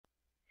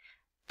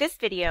This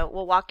video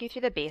will walk you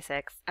through the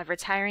basics of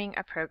retiring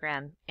a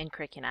program in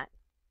CurricUNET.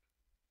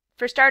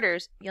 For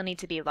starters, you'll need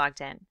to be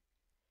logged in.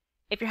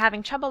 If you're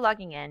having trouble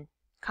logging in,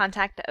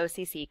 contact the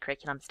OCC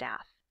curriculum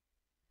staff.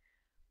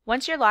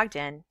 Once you're logged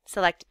in,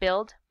 select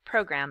Build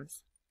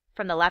Programs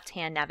from the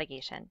left-hand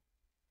navigation.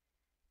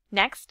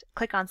 Next,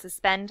 click on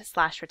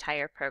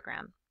Suspend/Retire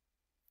Program.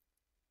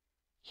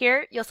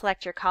 Here, you'll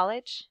select your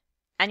college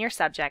and your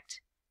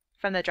subject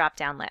from the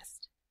drop-down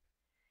list.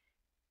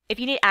 If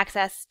you need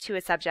access to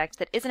a subject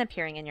that isn't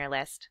appearing in your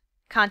list,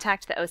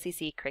 contact the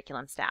OCC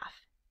curriculum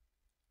staff.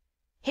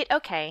 Hit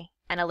OK,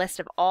 and a list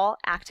of all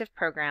active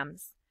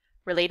programs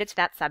related to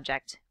that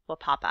subject will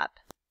pop up.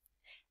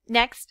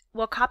 Next,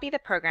 we'll copy the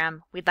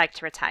program we'd like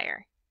to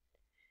retire.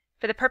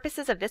 For the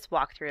purposes of this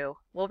walkthrough,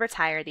 we'll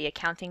retire the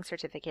Accounting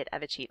Certificate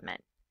of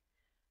Achievement.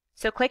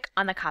 So click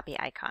on the copy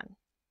icon.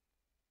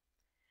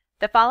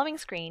 The following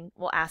screen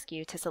will ask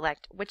you to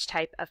select which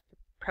type of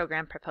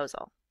program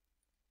proposal.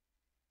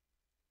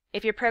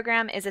 If your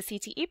program is a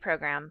CTE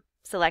program,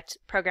 select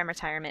Program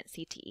Retirement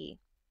CTE.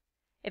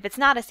 If it's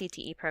not a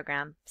CTE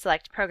program,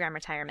 select Program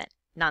Retirement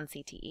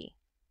Non-CTE.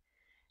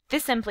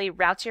 This simply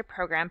routes your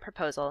program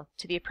proposal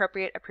to the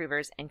appropriate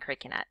approvers in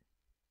CurricUNET.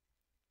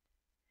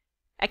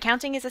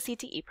 Accounting is a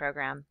CTE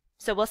program,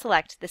 so we'll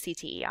select the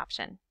CTE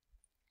option.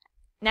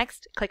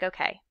 Next, click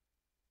OK.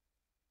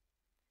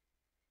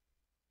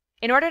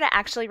 In order to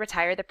actually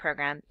retire the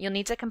program, you'll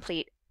need to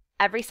complete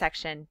every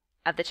section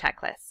of the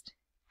checklist.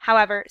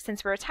 However,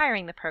 since we're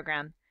retiring the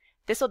program,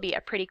 this will be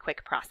a pretty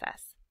quick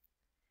process.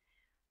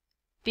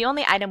 The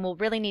only item we'll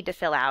really need to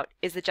fill out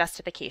is the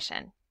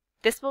justification.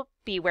 This will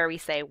be where we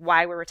say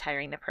why we're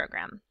retiring the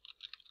program.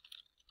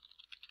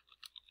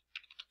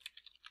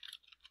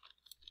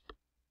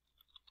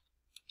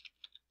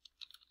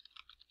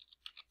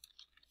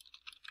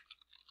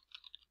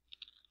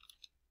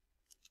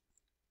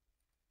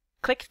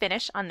 Click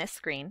Finish on this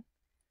screen,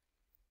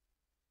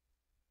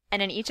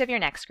 and in each of your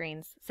next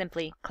screens,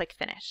 simply click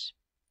Finish.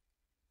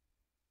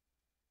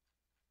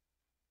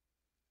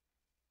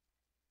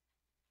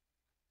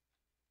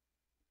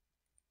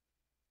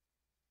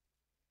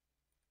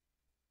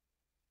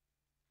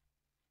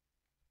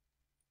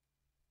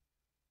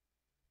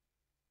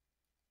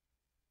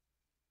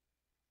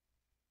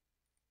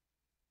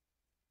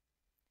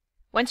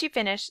 Once you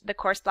finish the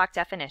course block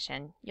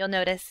definition, you'll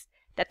notice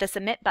that the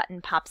Submit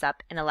button pops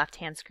up in the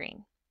left-hand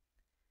screen.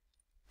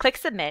 Click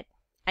Submit,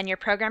 and your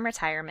program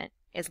retirement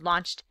is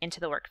launched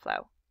into the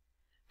workflow.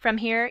 From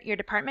here, your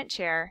department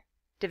chair,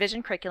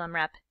 division curriculum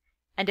rep,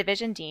 and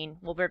division dean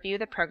will review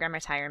the program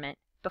retirement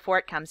before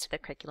it comes to the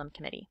curriculum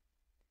committee.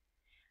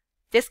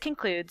 This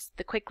concludes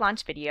the quick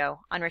launch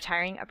video on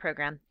retiring a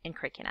program in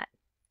CurricUNET.